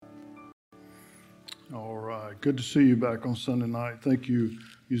All right. Good to see you back on Sunday night. Thank you,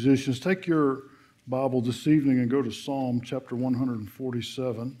 musicians. Take your Bible this evening and go to Psalm chapter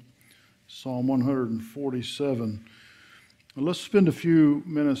 147. Psalm 147. And let's spend a few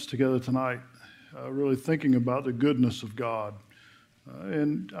minutes together tonight really thinking about the goodness of God.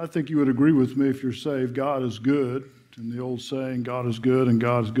 And I think you would agree with me if you're saved, God is good. And the old saying, God is good and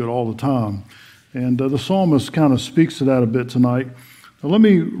God is good all the time. And the psalmist kind of speaks to that a bit tonight. Now, let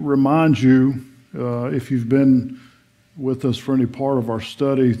me remind you, if you've been with us for any part of our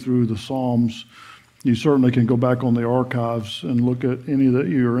study through the Psalms, you certainly can go back on the archives and look at any that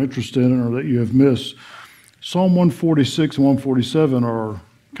you're interested in or that you have missed. Psalm 146 and 147 are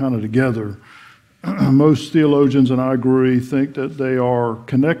kind of together. Most theologians, and I agree, think that they are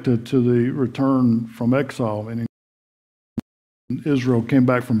connected to the return from exile, meaning Israel came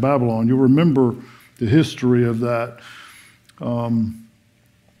back from Babylon. You'll remember the history of that.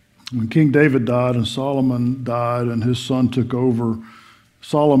 When King David died and Solomon died and his son took over,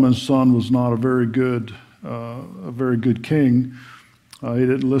 Solomon's son was not a very good king. He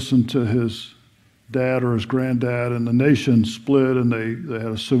didn't listen to his dad or his granddad, and the nation split, and they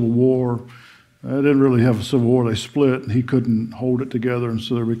had a civil war. They didn't really have a civil war. They split, and he couldn't hold it together, and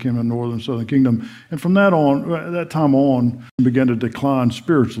so there became a northern and southern kingdom. And from that time on, it began to decline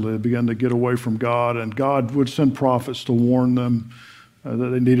spiritually. It began to get away from God, and God would send prophets to warn them that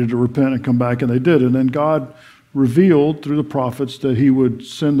they needed to repent and come back, and they did. And then God revealed through the prophets that he would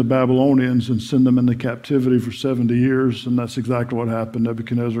send the Babylonians and send them into captivity for 70 years, and that's exactly what happened.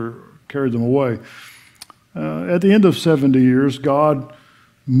 Nebuchadnezzar carried them away. At the end of 70 years, God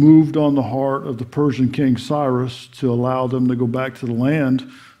moved on the heart of the Persian king Cyrus to allow them to go back to the land,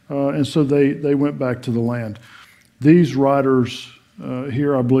 and so they went back to the land. These writers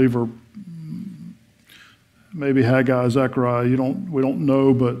here, I believe, are maybe Haggai, Zechariah, we don't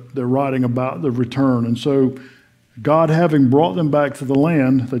know, but they're writing about the return. And so God having brought them back to the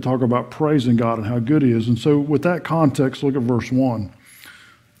land, they talk about praising God and how good he is. And so with that context, look at verse 1.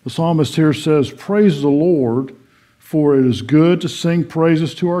 The psalmist here says, "Praise the Lord, for it is good to sing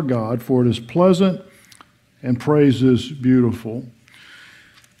praises to our God, for it is pleasant and praise is beautiful."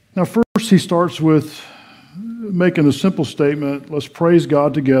 Now first he starts with making a simple statement, let's praise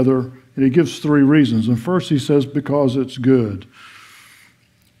God together. And he gives three reasons. And first he says, because it's good.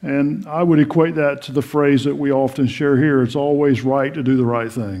 And I would equate that to the phrase that we often share here. It's always right to do the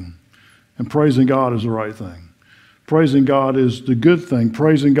right thing. And praising God is the right thing. Praising God is the good thing.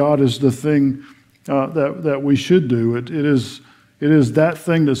 Praising God is the thing that we should do. It is that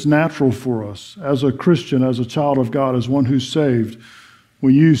thing that's natural for us. As a Christian, as a child of God, as one who's saved,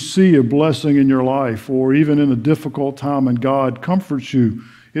 when you see a blessing in your life, or even in a difficult time and God comforts you,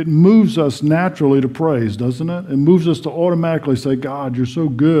 it moves us naturally to praise, doesn't it? It moves us to automatically say, God, you're so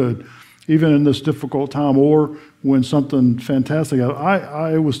good, even in this difficult time, or when something fantastic happens.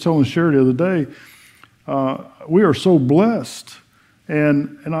 I was telling Sherry the other day, we are so blessed.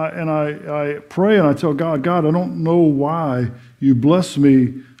 And I pray and I tell God, I don't know why you bless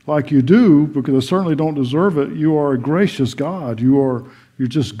me like you do, because I certainly don't deserve it. You are a gracious God. You're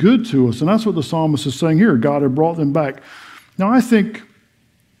just good to us. And that's what the psalmist is saying here. God had brought them back. Now, I think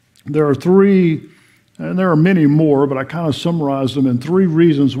there are three, and there are many more, but I kind of summarize them in three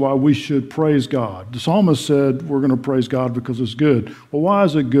reasons why we should praise God. The psalmist said we're going to praise God because it's good. Well, why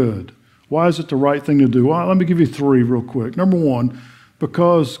is it good? Why is it the right thing to do? Well, let me give you three real quick. Number one,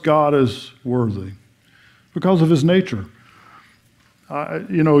 because God is worthy, because of his nature.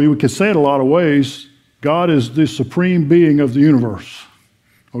 You could say it a lot of ways. God is the supreme being of the universe,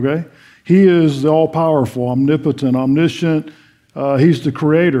 okay? He is the all-powerful, omnipotent, omniscient. He's the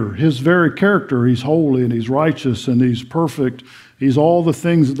creator. His very character, he's holy and he's righteous and he's perfect. He's all the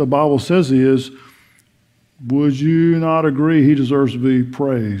things that the Bible says he is. Would you not agree he deserves to be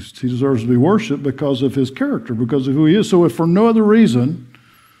praised? He deserves to be worshiped because of his character, because of who he is. So if for no other reason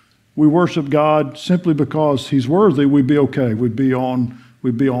we worship God simply because he's worthy, we'd be okay. We'd be on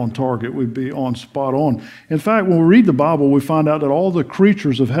target. We'd be on spot on. In fact, when we read the Bible, we find out that all the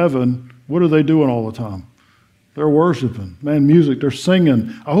creatures of heaven, what are they doing all the time? They're worshiping. Man, music, they're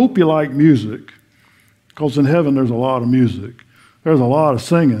singing. I hope you like music, because in heaven there's a lot of music. There's a lot of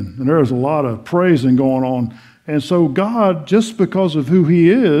singing, and there's a lot of praising going on. And so God, just because of who he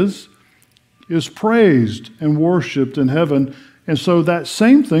is praised and worshiped in heaven. And so that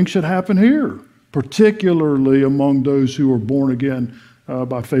same thing should happen here, particularly among those who are born again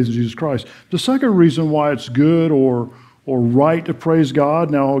by faith in Jesus Christ. The second reason why it's good or right to praise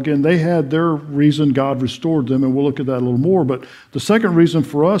God. Now, again, they had their reason. God restored them, and we'll look at that a little more. But the second reason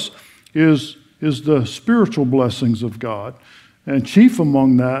for us is the spiritual blessings of God. And chief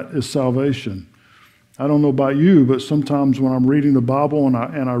among that is salvation. I don't know about you, but sometimes when I'm reading the Bible and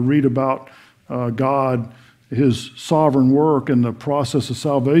I read about God, his sovereign work and the process of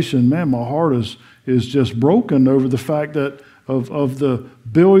salvation, man, my heart is just broken over the fact that of the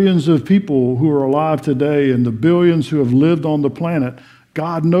billions of people who are alive today and the billions who have lived on the planet,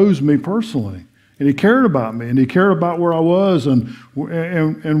 God knows me personally. And he cared about me, and he cared about where I was and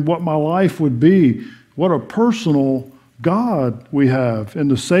what my life would be. What a personal God we have in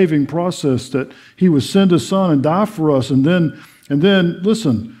the saving process, that he would send his son and die for us. And then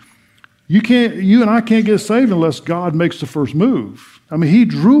listen, you and I can't get saved unless God makes the first move. I mean, he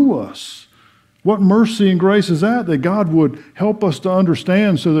drew us. What mercy and grace is that God would help us to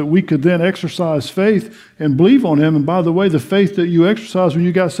understand so that we could then exercise faith and believe on him. And by the way, the faith that you exercised when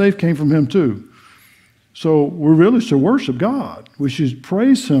you got saved came from him too. So we really should worship God. We should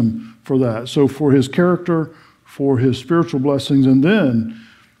praise him for that. So for his character, for his spiritual blessings, and then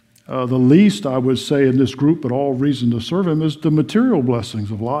the least I would say in this group, but all reason to serve him, is the material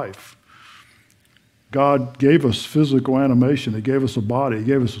blessings of life. God gave us physical animation. He gave us a body. He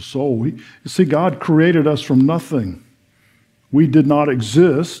gave us a soul. You see, God created us from nothing. We did not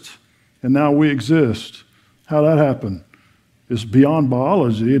exist, and now we exist. How'd that happen? It's beyond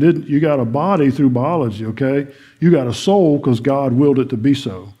biology. You got a body through biology, okay? You got a soul because God willed it to be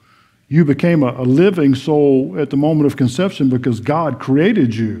so. You became a living soul at the moment of conception because God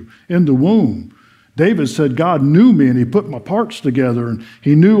created you in the womb. David said, God knew me and he put my parts together and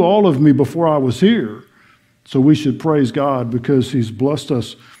he knew all of me before I was here. So we should praise God because he's blessed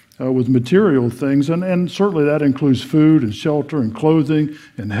us with material things. And certainly that includes food and shelter and clothing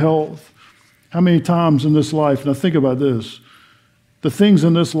and health. How many times in this life, now think about this, the things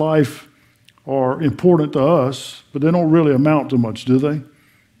in this life are important to us, but they don't really amount to much, do they?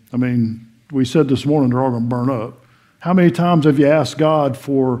 I mean, we said this morning they're all going to burn up. How many times have you asked God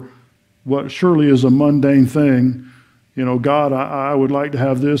for what surely is a mundane thing? You know, God, I would like to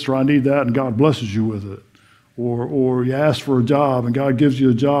have this, or I need that, and God blesses you with it. Or you ask for a job, and God gives you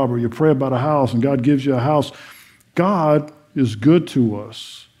a job, or you pray about a house, and God gives you a house. God is good to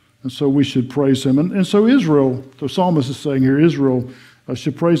us, and so we should praise him. And so Israel, the psalmist is saying here, Israel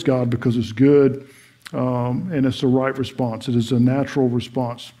should praise God because it's good, and it's the right response. It is a natural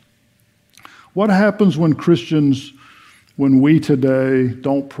response. What happens when Christians, when we today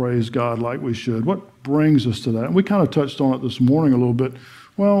don't praise God like we should? What brings us to that? And we kind of touched on it this morning a little bit.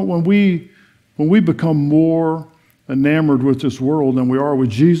 Well, when we become more enamored with this world than we are with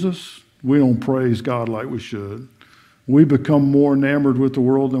Jesus, we don't praise God like we should. We become more enamored with the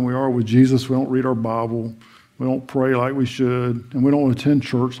world than we are with Jesus. We don't read our Bible. We don't pray like we should, and we don't attend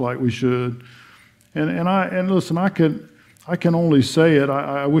church like we should. And listen, I can only say it.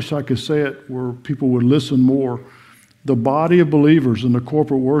 I wish I could say it where people would listen more. The body of believers in the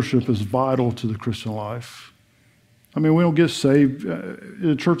corporate worship is vital to the Christian life. I mean, we don't get saved.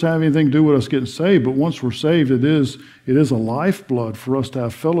 The church doesn't have anything to do with us getting saved, but once we're saved, it is a lifeblood for us to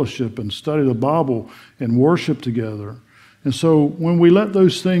have fellowship and study the Bible and worship together. And so when we let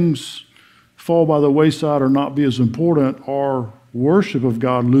those things fall by the wayside or not be as important, our worship of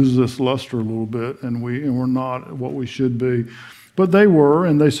God loses its luster a little bit, and we're not what we should be. But they were,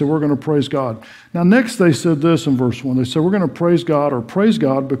 and they said, we're going to praise God. Now, next they said this in verse 1. They said, we're going to praise God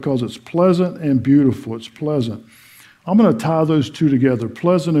because it's pleasant and beautiful. It's pleasant. I'm going to tie those two together,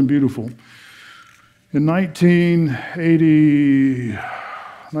 pleasant and beautiful. In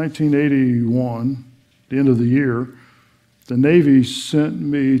 1981, the end of the year, the Navy sent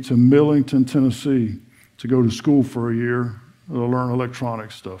me to Millington, Tennessee to go to school for a year to learn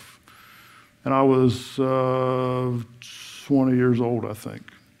electronic stuff. And I was 20 years old, I think.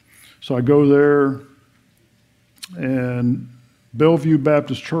 So I go there, and Bellevue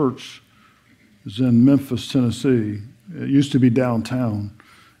Baptist Church is in Memphis, Tennessee. It used to be downtown.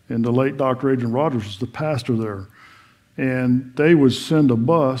 And the late Dr. Adrian Rogers was the pastor there. And they would send a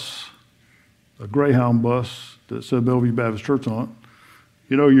bus, a Greyhound bus that said Bellevue Baptist Church on it.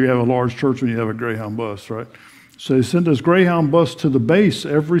 You know you have a large church when you have a Greyhound bus, right? So they sent this Greyhound bus to the base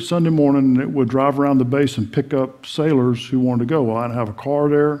every Sunday morning, and it would drive around the base and pick up sailors who wanted to go. Well, I didn't have a car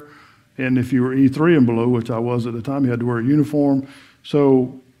there, and if you were E3 and below, which I was at the time, you had to wear a uniform.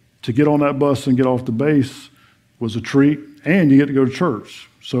 So to get on that bus and get off the base was a treat, and you get to go to church.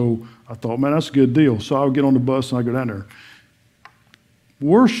 So I thought, man, that's a good deal. So I would get on the bus and I go down there.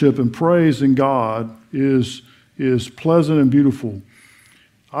 Worship and praising God is pleasant and beautiful.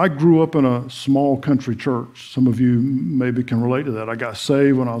 I grew up in a small country church. Some of you maybe can relate to that. I got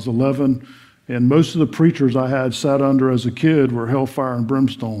saved when I was 11, and most of the preachers I had sat under as a kid were hellfire and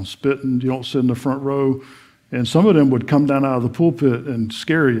brimstone, spitting. You don't sit in the front row. And some of them would come down out of the pulpit and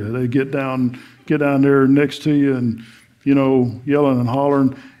scare you. They'd get down there next to you and, yelling and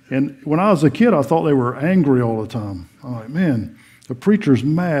hollering. And when I was a kid, I thought they were angry all the time. I'm like, man, the preacher's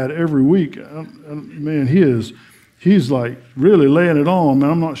mad every week. Man, he's like really laying it on. Man,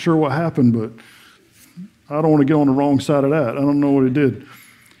 I'm not sure what happened, but I don't want to get on the wrong side of that. I don't know what he did.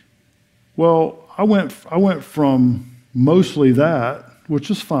 Well, I went from mostly that,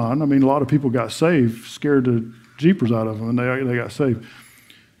 which is fine. I mean, a lot of people got saved, scared the jeepers out of them, and they got saved.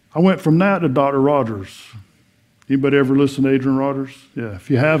 I went from that to Dr. Rogers. Anybody ever listen to Adrian Rogers? Yeah, if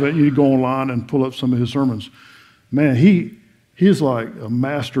you haven't, you go online and pull up some of his sermons. Man, he's like a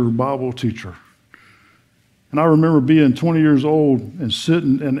master Bible teacher. And I remember being 20 years old and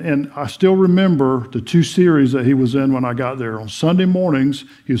sitting, and I still remember the 2 series that he was in when I got there. On Sunday mornings,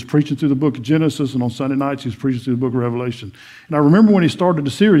 he was preaching through the book of Genesis, and on Sunday nights, he was preaching through the book of Revelation. And I remember when he started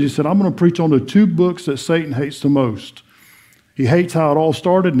the series, he said, I'm going to preach on the 2 books that Satan hates the most. He hates how it all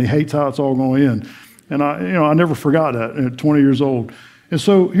started, and he hates how it's all going to end. And I never forgot that at 20 years old. And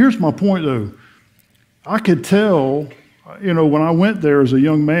so here's my point, though. I could tell, when I went there as a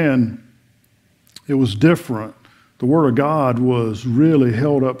young man, it was different. The Word of God was really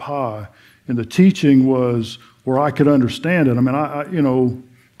held up high, and the teaching was where I could understand it. I mean, I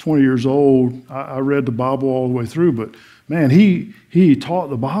 20 years old, I read the Bible all the way through, but man, he taught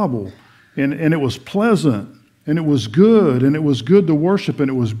the Bible, and it was pleasant, and it was good, and it was good to worship, and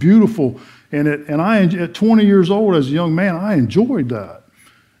it was beautiful, and I at 20 years old as a young man, I enjoyed that.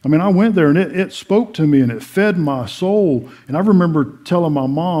 I mean, I went there and it spoke to me and it fed my soul. And I remember telling my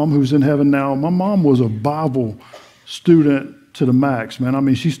mom, who's in heaven now, my mom was a Bible student to the max, man. I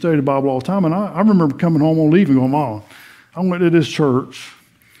mean, she studied the Bible all the time. And I remember coming home on leaving going, Mom, I went to this church.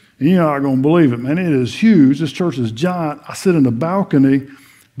 And you're not going to believe it, man. It is huge. This church is giant. I sit in the balcony,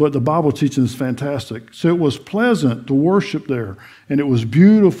 but the Bible teaching is fantastic. So it was pleasant to worship there. And it was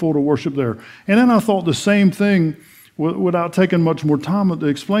beautiful to worship there. And then I thought the same thing, without taking much more time to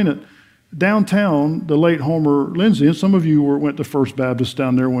explain it. Downtown, the late Homer Lindsay, and some of you went to First Baptist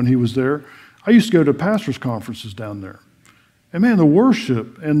down there when he was there. I used to go to pastors' conferences down there. And man, the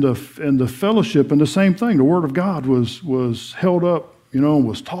worship and the fellowship and the same thing, the Word of God was held up,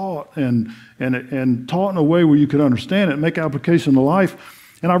 was taught and taught in a way where you could understand it and make application to life.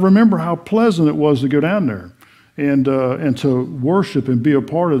 And I remember how pleasant it was to go down there and to worship and be a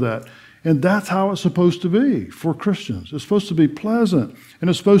part of that. And that's how it's supposed to be for Christians. It's supposed to be pleasant, and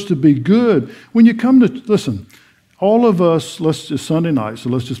it's supposed to be good. When you come to, listen, all of us, it's Sunday night,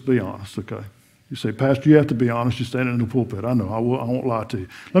 so let's just be honest, okay? You say, Pastor, you have to be honest. You're standing in the pulpit. I know, I won't lie to you.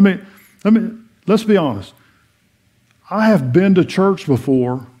 Let's be honest. I have been to church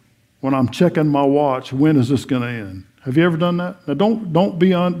before when I'm checking my watch, when is this going to end? Have you ever done that? Now, don't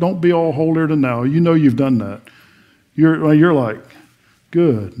be all holier than thou. You know you've done that. You're like,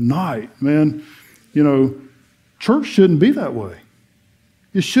 good night, man. Church shouldn't be that way.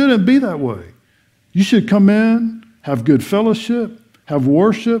 It shouldn't be that way. You should come in, have good fellowship, have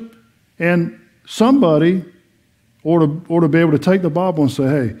worship, and somebody ought to be able to take the Bible and say,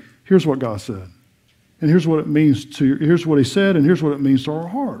 hey, here's what God said. And here's what it means here's what he said, and here's what it means to our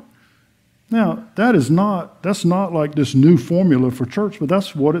heart. Now, that's not like this new formula for church, but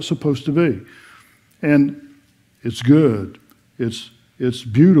that's what it's supposed to be. And it's good. It's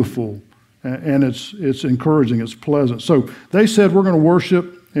beautiful, and it's encouraging, it's pleasant. So they said we're going to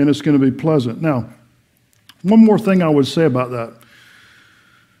worship, and it's going to be pleasant. Now, one more thing I would say about that.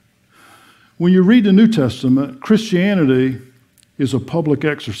 When you read the New Testament, Christianity is a public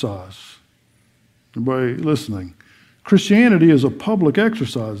exercise. Everybody listening? Christianity is a public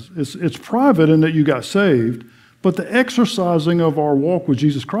exercise. It's private in that you got saved, but the exercising of our walk with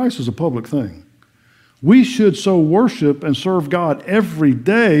Jesus Christ is a public thing. We should so worship and serve God every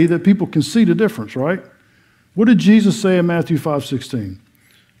day that people can see the difference, right? What did Jesus say in Matthew 5:16?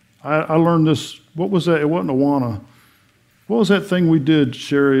 I learned this. What was that? It wasn't Awana. What was that thing we did,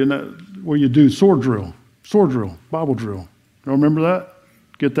 Sherry, where you do sword drill, Bible drill? You remember that?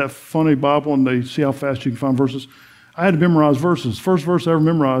 Get that funny Bible and they see how fast you can find verses. I had to memorize verses. First verse I ever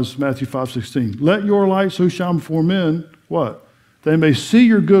memorized, Matthew 5:16. Let your light so shine before men, what? They may see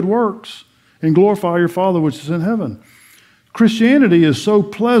your good works and glorify your Father which is in heaven. Christianity is so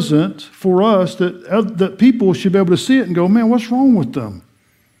pleasant for us that people should be able to see it and go, man, what's wrong with them?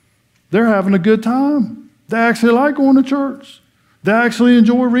 They're having a good time. They actually like going to church. They actually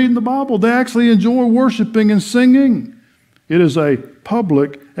enjoy reading the Bible. They actually enjoy worshiping and singing. It is a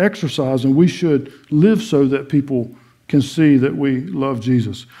public exercise, and we should live so that people can see that we love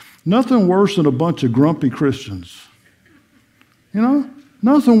Jesus. Nothing worse than a bunch of grumpy Christians.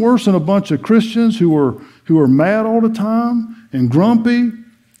 Nothing worse than a bunch of Christians who are mad all the time and grumpy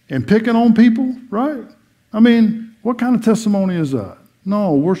and picking on people, right? I mean, what kind of testimony is that?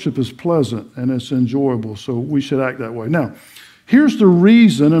 No, worship is pleasant and it's enjoyable, so we should act that way. Now, here's the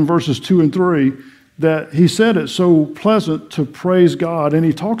reason in verses 2 and 3 that he said it's so pleasant to praise God, and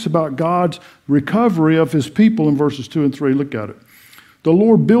he talks about God's recovery of his people in verses 2 and 3. Look at it. The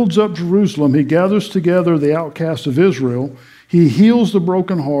Lord builds up Jerusalem. He gathers together the outcasts of Israel. He heals the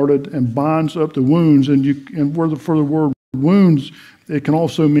brokenhearted and binds up the wounds. And for the word wounds, it can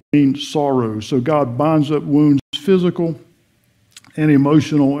also mean sorrow. So God binds up wounds, physical and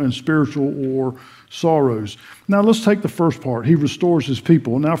emotional and spiritual or sorrows. Now let's take the first part. He restores his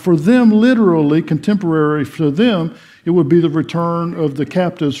people. Now for them, literally, contemporary, for them, it would be the return of the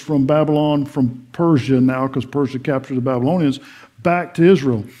captives from Babylon, from Persia now, because Persia captured the Babylonians, back to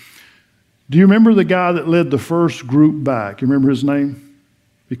Israel. Do you remember the guy that led the first group back? You remember his name?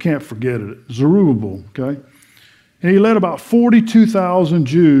 You can't forget it. Zerubbabel, okay? And he led about 42,000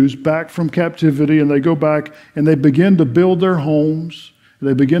 Jews back from captivity, and they go back and they begin to build their homes.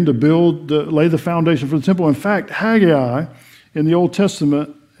 They begin to lay the foundation for the temple. In fact, Haggai in the Old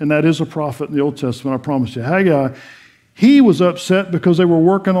Testament, and that is a prophet in the Old Testament, I promise you, Haggai, he was upset because they were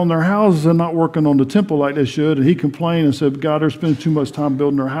working on their houses and not working on the temple like they should. And he complained and said, God, they're spending too much time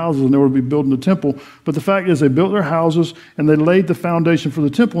building their houses and they would be building the temple. But the fact is they built their houses and they laid the foundation for the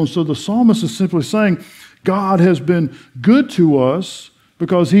temple. And so the psalmist is simply saying, God has been good to us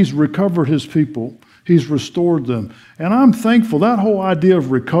because he's recovered his people. He's restored them. And I'm thankful. That whole idea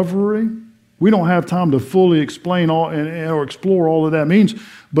of recovery, we don't have time to fully explain or explore all of that means.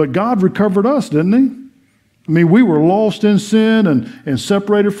 But God recovered us, didn't he? I mean, we were lost in sin and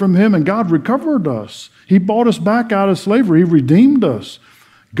separated from him, and God recovered us. He bought us back out of slavery. He redeemed us.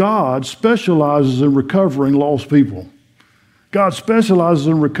 God specializes in recovering lost people. God specializes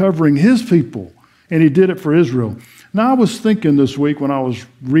in recovering his people, and he did it for Israel. Now, I was thinking this week when I was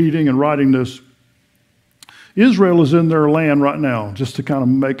reading and writing this, Israel is in their land right now, just to kind of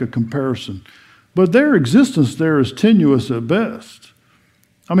make a comparison. But their existence there is tenuous at best.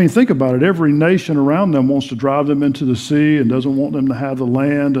 I mean, think about it. Every nation around them wants to drive them into the sea and doesn't want them to have the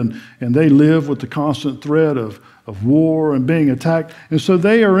land, and they live with the constant threat of war and being attacked. And so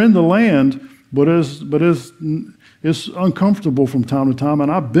they are in the land, but it's uncomfortable from time to time,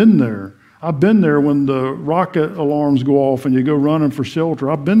 and I've been there. I've been there when the rocket alarms go off and you go running for shelter.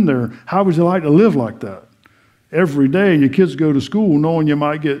 I've been there. How would you like to live like that? Every day, and your kids go to school knowing you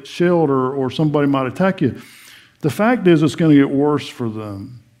might get shelled or somebody might attack you. The fact is it's going to get worse for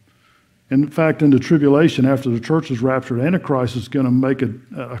them. In fact, in the tribulation, after the church is raptured, Antichrist is going to make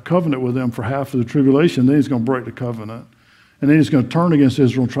a covenant with them for half of the tribulation. Then he's going to break the covenant. And then he's going to turn against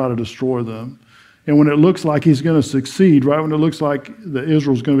Israel and try to destroy them. And when it looks like he's going to succeed, right when it looks like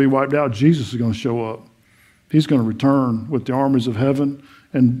Israel's going to be wiped out, Jesus is going to show up. He's going to return with the armies of heaven.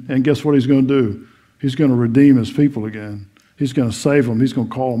 And guess what he's going to do? He's going to redeem his people again. He's going to save them. He's going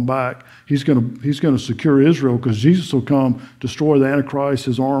to call them back. He's going to secure Israel because Jesus will come, destroy the Antichrist,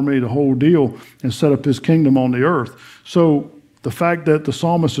 his army, the whole deal, and set up his kingdom on the earth. So the fact that the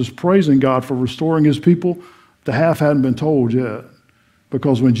psalmist is praising God for restoring his people, the half hadn't been told yet.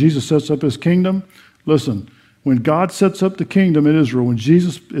 Because when Jesus sets up his kingdom, listen, when God sets up the kingdom in Israel, when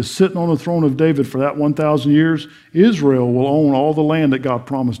Jesus is sitting on the throne of David for that 1,000 years, Israel will own all the land that God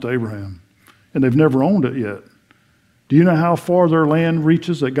promised to Abraham. And they've never owned it yet. Do you know how far their land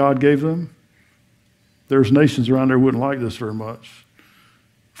reaches that God gave them? There's nations around there who wouldn't like this very much.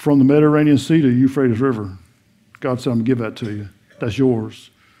 From the Mediterranean Sea to the Euphrates River. God said, I'm going to give that to you. That's yours.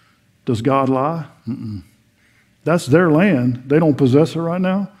 Does God lie? Mm-mm. That's their land. They don't possess it right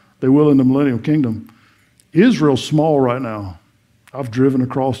now. They will in the millennial kingdom. Israel's small right now. I've driven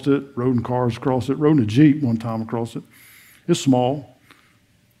across it, rode in cars across it, rode in a Jeep one time across it. It's small.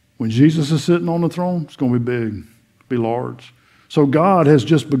 When Jesus is sitting on the throne, it's going to be big. Be large. So God has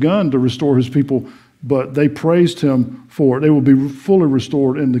just begun to restore his people, but they praised him for it. They will be fully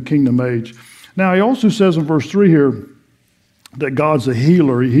restored in the kingdom age. Now, he also says in verse 3 here that God's a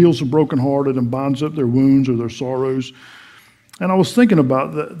healer. He heals the brokenhearted and binds up their wounds or their sorrows. And I was thinking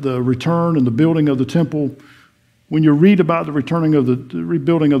about the return and the building of the temple. When you read about the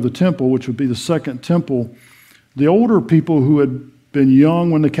rebuilding of the temple, which would be the second temple, the older people who had been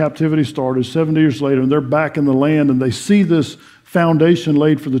young when the captivity started, 70 years later, and they're back in the land, and they see this foundation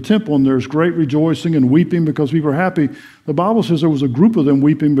laid for the temple, and there's great rejoicing and weeping because people are happy. The Bible says there was a group of them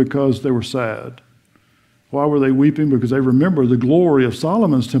weeping because they were sad. Why were they weeping? Because they remember the glory of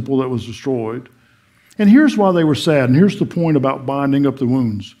Solomon's temple that was destroyed. And here's why they were sad, and here's the point about binding up the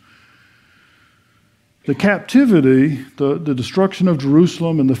wounds. The captivity, the destruction of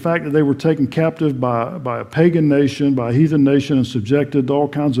Jerusalem, and the fact that they were taken captive by a pagan nation, by a heathen nation, and subjected to all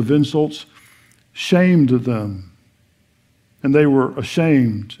kinds of insults, shamed them. And they were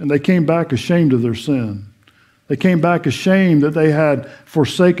ashamed. And they came back ashamed of their sin. They came back ashamed that they had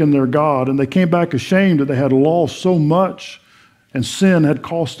forsaken their God. And they came back ashamed that they had lost so much, and sin had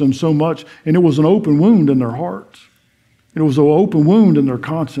cost them so much. And it was an open wound in their heart. It was an open wound in their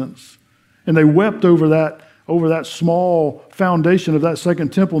conscience. And they wept over that small foundation of that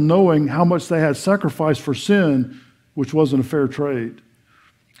second temple, knowing how much they had sacrificed for sin, which wasn't a fair trade.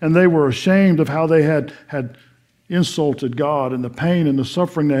 And they were ashamed of how they had insulted God and the pain and the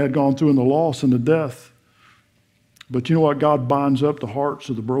suffering they had gone through and the loss and the death. But you know what? God binds up the hearts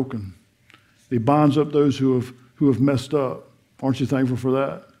of the broken. He binds up those who have messed up. Aren't you thankful for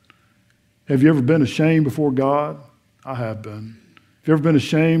that? Have you ever been ashamed before God? I have been. Have you ever been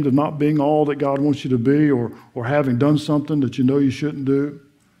ashamed of not being all that God wants you to be, or having done something that you know you shouldn't do?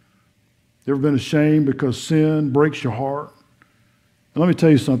 You ever been ashamed because sin breaks your heart? And let me tell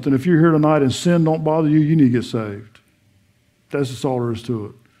you something. If you're here tonight and sin don't bother you, you need to get saved. That's just all there is to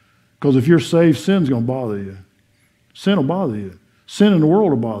it. Because if you're saved, sin's going to bother you. Sin will bother you. Sin in the world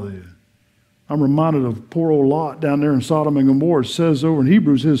will bother you. I'm reminded of poor old Lot down there in Sodom and Gomorrah. It says over in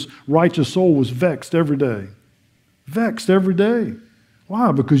Hebrews, his righteous soul was vexed every day. Vexed every day.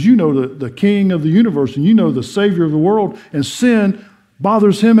 Why? Because you know the King of the universe, and you know the Savior of the world, and sin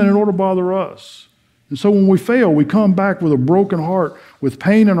bothers him in order to bother us. And so when we fail, we come back with a broken heart, with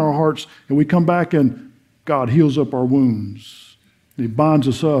pain in our hearts, and we come back and God heals up our wounds. He binds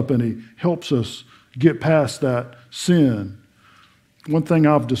us up and He helps us get past that sin. One thing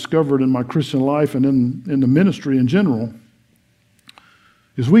I've discovered in my Christian life and in the ministry in general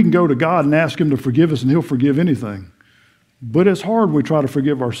is we can go to God and ask Him to forgive us, and He'll forgive anything. But it's hard when we try to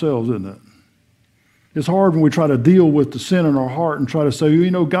forgive ourselves, isn't it? It's hard when we try to deal with the sin in our heart and try to say,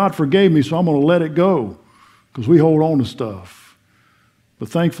 you know, God forgave me, so I'm going to let it go, because we hold on to stuff. But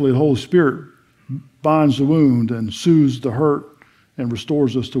thankfully, the Holy Spirit binds the wound and soothes the hurt and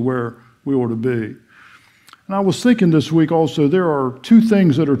restores us to where we ought to be. And I was thinking this week also, there are two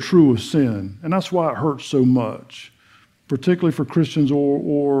things that are true of sin, and that's why it hurts so much, particularly for Christians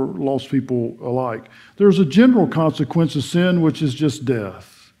or lost people alike. There's a general consequence of sin, which is just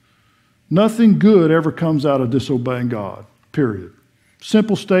death. Nothing good ever comes out of disobeying God, period.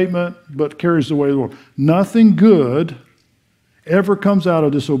 Simple statement, but carries the weight of the world. Nothing good ever comes out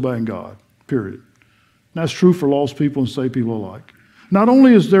of disobeying God, period. And that's true for lost people and saved people alike. Not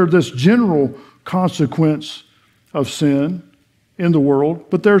only is there this general consequence of sin in the world,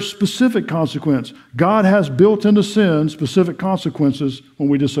 but there's specific consequence. God has built into sin specific consequences when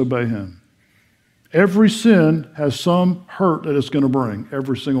we disobey Him. Every sin has some hurt that it's going to bring,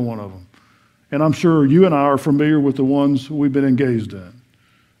 every single one of them. And I'm sure you and I are familiar with the ones we've been engaged in,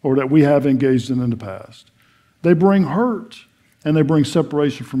 or that we have engaged in the past. They bring hurt, and they bring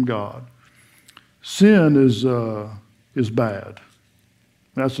separation from God. Sin is bad.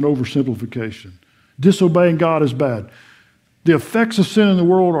 That's an oversimplification. Disobeying God is bad. The effects of sin in the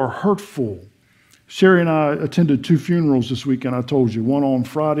world are hurtful. Sherry and I attended 2 funerals this weekend, I told you, one on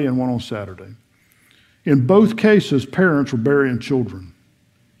Friday and one on Saturday. In both cases, parents were burying children.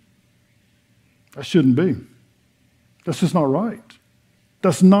 That shouldn't be. That's just not right.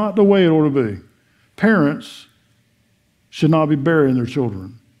 That's not the way it ought to be. Parents should not be burying their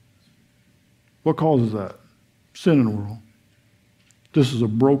children. What causes that? Sin in the world. This is a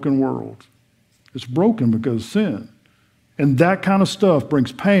broken world. It's broken because of sin. And that kind of stuff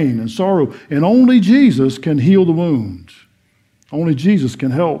brings pain and sorrow. And only Jesus can heal the wound. Only Jesus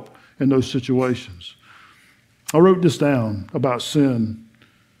can help in those situations. I wrote this down about sin.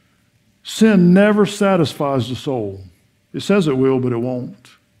 Sin never satisfies the soul. It says it will, but it won't.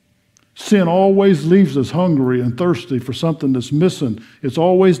 Sin always leaves us hungry and thirsty for something that's missing. It's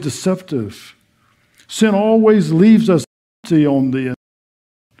always deceptive. Sin always leaves us empty on the inside.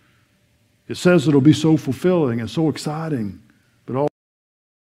 It says it'll be so fulfilling and so exciting, but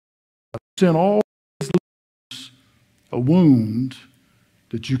sin always leaves a wound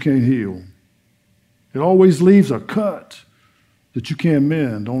that you can't heal. It always leaves a cut that you can't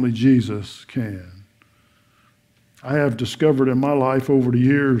mend. Only Jesus can. I have discovered in my life over the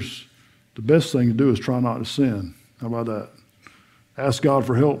years, the best thing to do is try not to sin. How about that? Ask God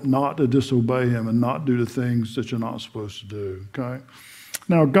for help not to disobey Him and not do the things that you're not supposed to do, okay?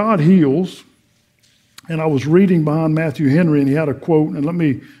 Now, God heals, and I was reading behind Matthew Henry, and he had a quote, and let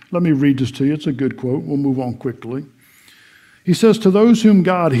me read this to you. It's a good quote. We'll move on quickly. He says, "To those whom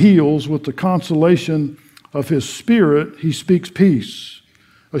God heals with the consolation of His Spirit, He speaks peace.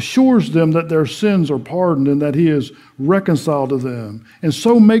 assures them that their sins are pardoned and that he is reconciled to them, and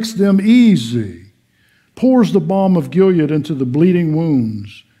so makes them easy, pours the balm of Gilead into the bleeding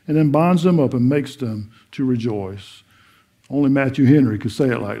wounds, and then binds them up and makes them to rejoice. Only Matthew Henry could say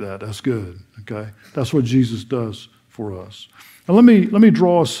it like that. That's good, okay? That's what Jesus does for us. Now let me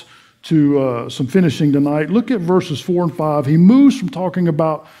draw us to some finishing tonight. Look at verses 4 and 5. He moves from talking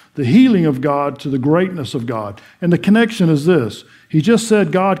about the healing of God to the greatness of God. And the connection is this. He just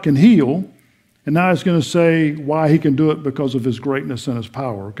said God can heal, and now he's going to say why he can do it because of his greatness and his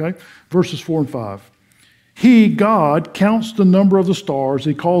power, okay? Verses 4 and 5. He, God, counts the number of the stars.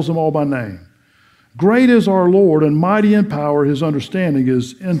 He calls them all by name. Great is our Lord, and mighty in power. His understanding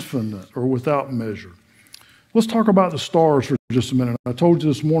is infinite or without measure. Let's talk about the stars for just a minute. I told you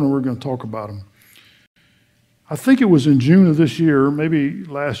this morning we're going to talk about them. I think it was in June of this year, maybe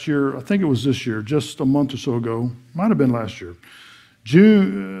last year. I think it was this year, just a month or so ago. Might have been last year.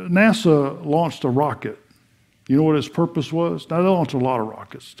 NASA launched a rocket. You know what its purpose was? Now, they launched a lot of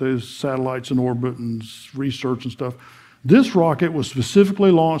rockets. There's satellites in orbit and research and stuff. This rocket was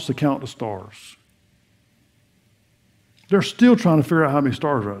specifically launched to count the stars. They're still trying to figure out how many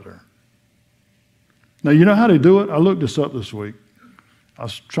stars are out there. Now, you know how they do it? I looked this up this week. I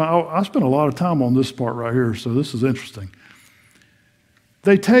spent a lot of time on this part right here, so this is interesting.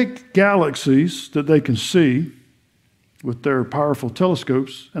 They take galaxies that they can see with their powerful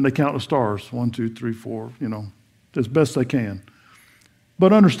telescopes, and they count the stars. 1, 2, 3, 4, as best they can.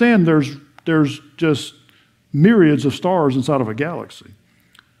 But understand there's just myriads of stars inside of a galaxy.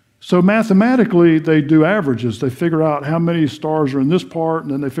 So mathematically, they do averages. They figure out how many stars are in this part,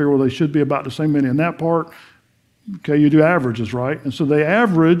 and then they figure, well, they should be about the same many in that part. Okay, you do averages, right? And so they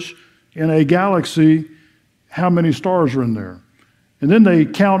average in a galaxy how many stars are in there. And then they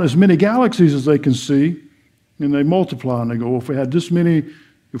count as many galaxies as they can see, and they multiply, and they go, well,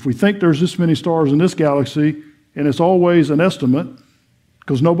 if we think there's this many stars in this galaxy, and it's always an estimate,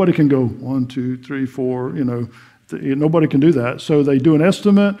 because nobody can go 1, 2, 3, 4, nobody can do that. So they do an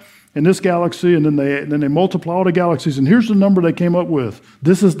estimate in this galaxy, and then they multiply all the galaxies. And here's the number they came up with.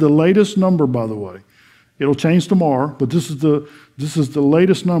 This is the latest number, by the way. It'll change tomorrow, but this is the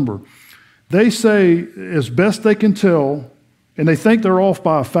latest number. They say, as best they can tell, and they think they're off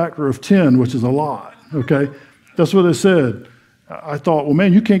by a factor of 10, which is a lot. Okay, that's what they said. I thought, well,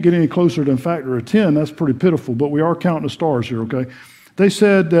 man, you can't get any closer than a factor of 10. That's pretty pitiful. But we are counting the stars here. Okay. They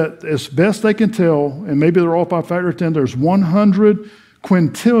said that as best they can tell, and maybe they're off by a factor of 10, there's 100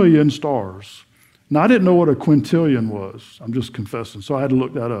 quintillion stars. Now, I didn't know what a quintillion was. I'm just confessing, so I had to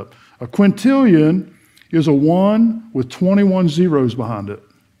look that up. A quintillion is a 1 with 21 zeros behind it.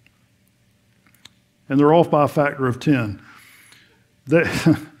 And they're off by a factor of 10.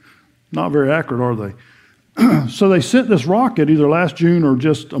 Not very accurate, are they? So they sent this rocket either last June or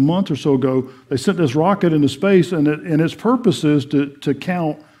just a month or so ago. They sent this rocket into space, and its purpose is to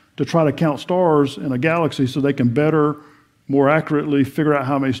try to count stars in a galaxy so they can better, more accurately figure out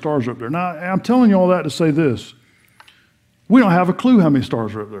how many stars are up there. Now, I'm telling you all that to say this. We don't have a clue how many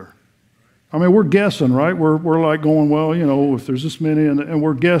stars are up there. I mean, we're guessing, right? We're like going, well, if there's this many, and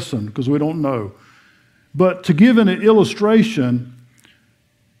we're guessing because we don't know. But to give an illustration,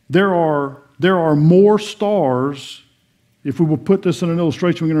 there are more stars. If we will put this in an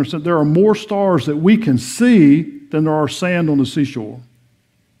illustration, we can understand there are more stars that we can see than there are sand on the seashore.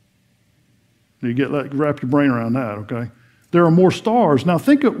 You wrap your brain around that, okay? There are more stars. Now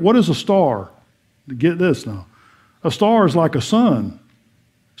think of what is a star? Get this now. A star is like a sun.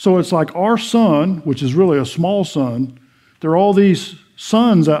 So it's like our sun, which is really a small sun. There are all these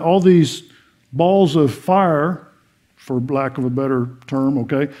suns, all these balls of fire, for lack of a better term,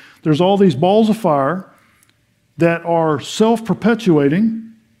 okay? There's all these balls of fire that are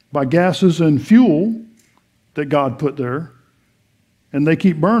self-perpetuating by gases and fuel that God put there, and they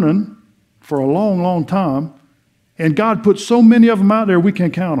keep burning for a long, long time, and God put so many of them out there we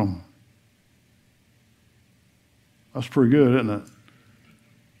can't count them. That's pretty good, isn't it?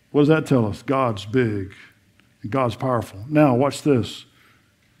 What does that tell us? God's big, and God's powerful. Now, watch this.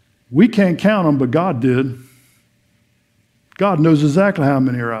 We can't count them, but God did. God knows exactly how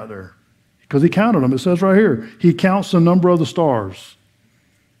many are out there because he counted them. It says right here, he counts the number of the stars.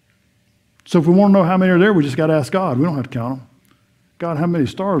 So if we want to know how many are there, we just got to ask God. We don't have to count them. God, how many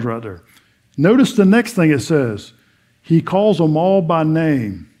stars are out there? Notice the next thing it says. He calls them all by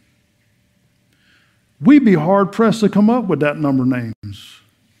name. We'd be hard-pressed to come up with that number of names.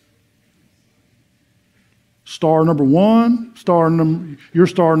 Star number 1, your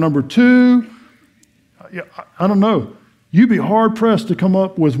star number 2. I don't know. You'd be hard-pressed to come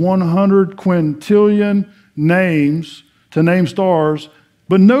up with 100 quintillion names to name stars,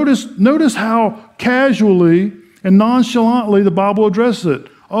 But notice how casually and nonchalantly the Bible addresses it.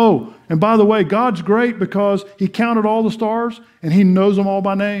 Oh, and by the way, God's great because he counted all the stars and he knows them all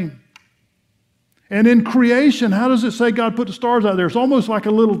by name. And in creation, how does it say God put the stars out there? It's almost like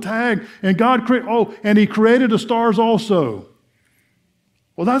a little tag. And and he created the stars also.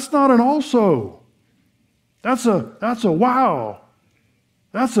 Well, that's not an also. That's a wow.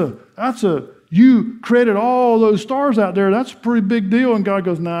 That's a you created all those stars out there. That's a pretty big deal. And God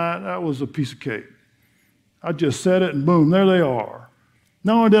goes, nah, that was a piece of cake. I just said it and boom, there they are.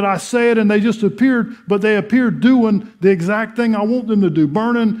 Not only did I say it and they just appeared, but they appeared doing the exact thing I want them to do,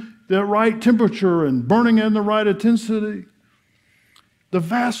 burning the right temperature and burning in the right intensity. The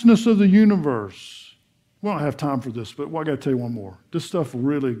vastness of the universe. We don't have time for this, but I got to tell you one more. This stuff will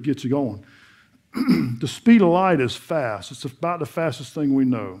really get you going. The speed of light is fast. It's about the fastest thing we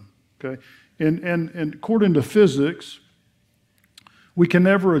know. Okay, and according to physics, we can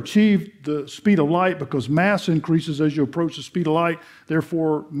never achieve the speed of light because mass increases as you approach the speed of light.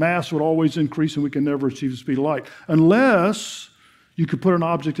 Therefore, mass would always increase, and we can never achieve the speed of light unless you could put an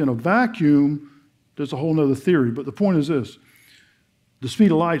object in a vacuum. There's a whole other theory, but the point is this: the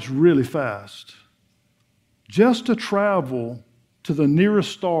speed of light's really fast. Just to travel to the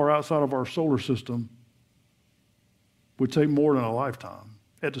nearest star outside of our solar system would take more than a lifetime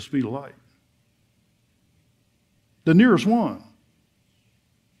at the speed of light. The nearest one.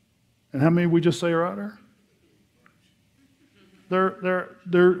 And how many we just say are out there?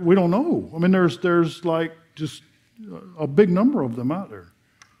 We don't know. I mean, there's like just a big number of them out there.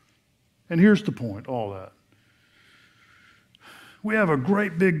 And here's the point, all that. We have a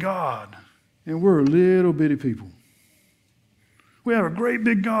great big God, and we're a little bitty people. We have a great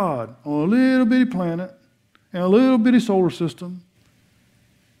big God on a little bitty planet and a little bitty solar system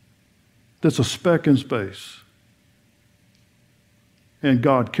that's a speck in space. And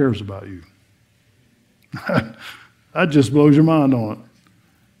God cares about you. That just blows your mind on it.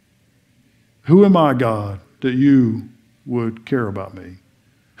 Who am I, God, that you would care about me?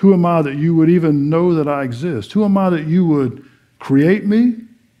 Who am I that you would even know that I exist? Who am I that you would create me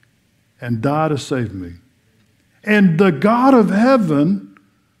and die to save me? And the God of heaven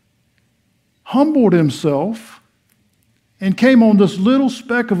humbled himself and came on this little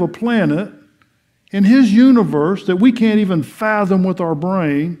speck of a planet in his universe that we can't even fathom with our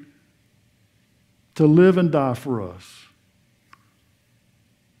brain to live and die for us.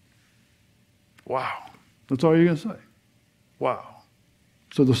 Wow. That's all you're going to say. Wow.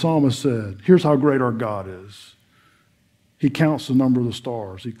 So the psalmist said, here's how great our God is. He counts the number of the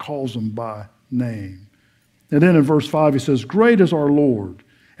stars. He calls them by name. And then in verse 5 he says, great is our Lord,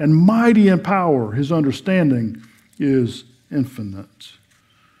 and mighty in power. His understanding is infinite.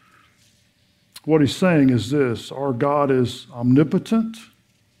 What he's saying is this: our God is omnipotent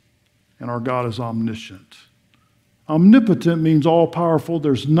and our God is omniscient. Omnipotent means all-powerful.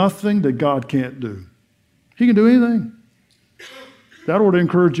 There's nothing that God can't do. He can do anything. That ought to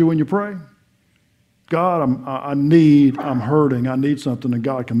encourage you when you pray. God, I'm hurting, I need something, and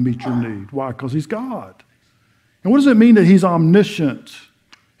God can meet your need. Why? Because he's God. And what does it mean that he's omniscient?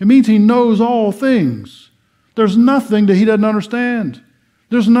 It means he knows all things. There's nothing that he doesn't understand.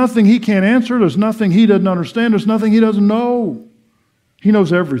 There's nothing he can't answer. There's nothing he doesn't understand. There's nothing he doesn't know. He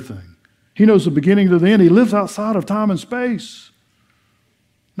knows everything. He knows the beginning to the end. He lives outside of time and space.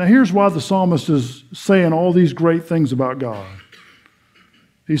 Now here's why the psalmist is saying all these great things about God.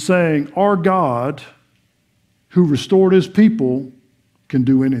 He's saying, our God, who restored his people, can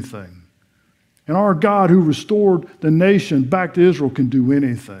do anything. And our God, who restored the nation back to Israel, can do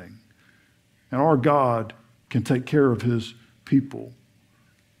anything. And our God can take care of his people.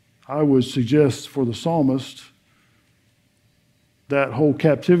 I would suggest for the psalmist, that whole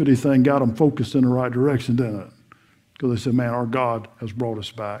captivity thing got them focused in the right direction, didn't it? Because they said, man, our God has brought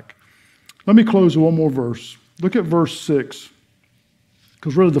us back. Let me close with one more verse. Look at verse 6,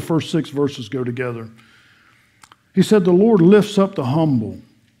 because really the first 6 verses go together. He said, the Lord lifts up the humble,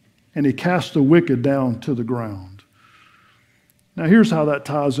 and he casts the wicked down to the ground. Now here's how that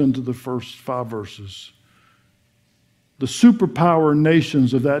ties into the first 5 verses. The superpower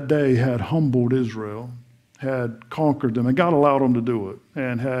nations of that day had humbled Israel, had conquered them, and God allowed them to do it,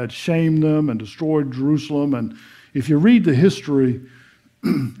 and had shamed them and destroyed Jerusalem. And if you read the history,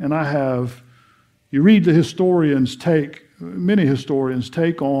 and I have, you read the historians take, many historians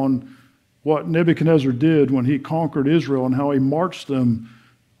take on what Nebuchadnezzar did when he conquered Israel and how he marched them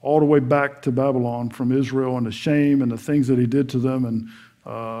all the way back to Babylon from Israel, and the shame and the things that he did to them. And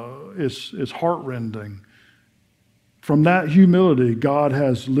it's heartrending. From that humility, God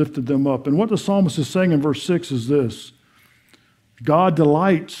has lifted them up. And what the psalmist is saying in verse 6 is this: God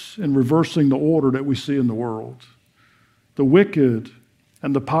delights in reversing the order that we see in the world. The wicked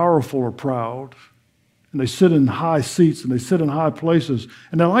and the powerful are proud, and they sit in high seats and they sit in high places,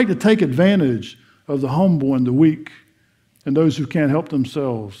 and they like to take advantage of the humble and the weak and those who can't help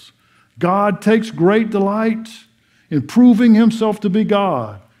themselves. God takes great delight in proving himself to be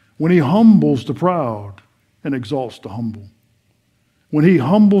God when he humbles the proud and exalts the humble. When he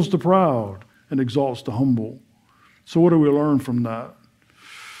humbles the proud and exalts the humble. So what do we learn from that?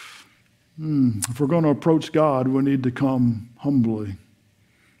 If we're going to approach God, we need to come humbly.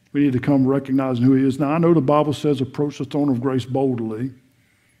 We need to come recognizing who he is. Now, I know the Bible says approach the throne of grace boldly.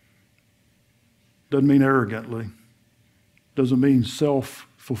 Doesn't mean arrogantly. Doesn't mean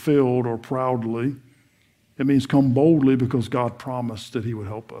self-fulfilled or proudly. It means come boldly because God promised that he would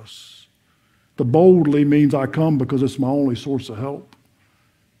help us. The boldly means I come because it's my only source of help.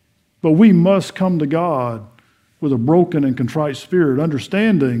 But we must come to God with a broken and contrite spirit,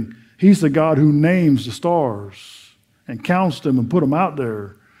 understanding he's the God who names the stars and counts them and put them out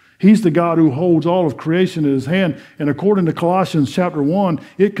there. He's the God who holds all of creation in his hand. And according to Colossians chapter 1,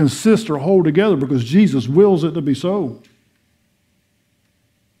 it consists or hold together because Jesus wills it to be so.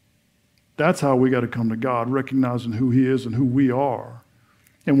 That's how we got to come to God, recognizing who he is and who we are.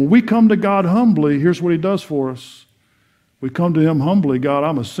 And when we come to God humbly, here's what he does for us. We come to him humbly. God,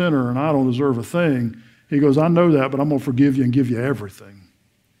 I'm a sinner and I don't deserve a thing. He goes, I know that, but I'm going to forgive you and give you everything.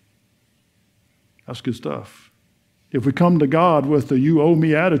 That's good stuff. If we come to God with the you owe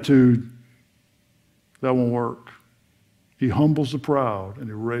me attitude, that won't work. He humbles the proud and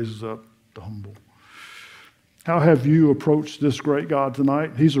he raises up the humble. How have you approached this great God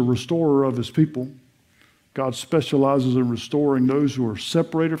tonight? He's a restorer of his people. God specializes in restoring those who are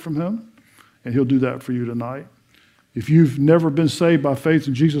separated from him, and he'll do that for you tonight. If you've never been saved by faith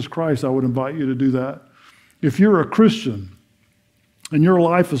in Jesus Christ, I would invite you to do that. If you're a Christian and your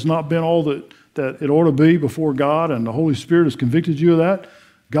life has not been all that it ought to be before God and the Holy Spirit has convicted you of that,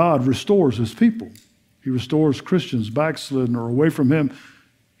 God restores his people. He restores Christians backslidden or away from him.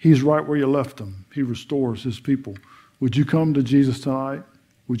 He's right where you left him. He restores his people. Would you come to Jesus tonight?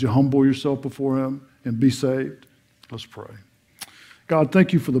 Would you humble yourself before him and be saved? Let's pray. God,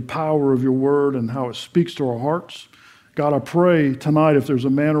 thank you for the power of your word and how it speaks to our hearts. God, I pray tonight if there's a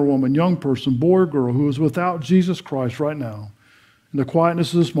man or woman, young person, boy or girl who is without Jesus Christ right now, in the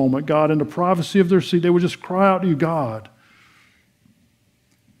quietness of this moment, God, in the privacy of their seat, they would just cry out to you, God,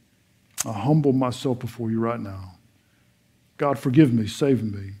 I humble myself before you right now. God, forgive me, save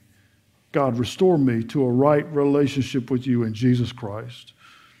me. God, restore me to a right relationship with you in Jesus Christ.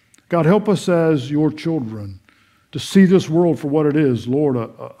 God, help us as your children to see this world for what it is, Lord,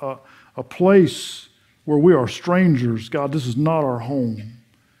 a place where we are strangers. God, this is not our home.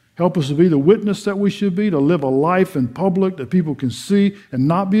 Help us to be the witness that we should be, to live a life in public that people can see and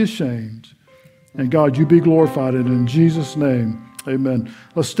not be ashamed. And God, you be glorified in Jesus' name. Amen.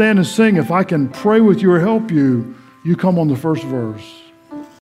 Let's stand and sing. If I can pray with you or help you, you come on the first verse.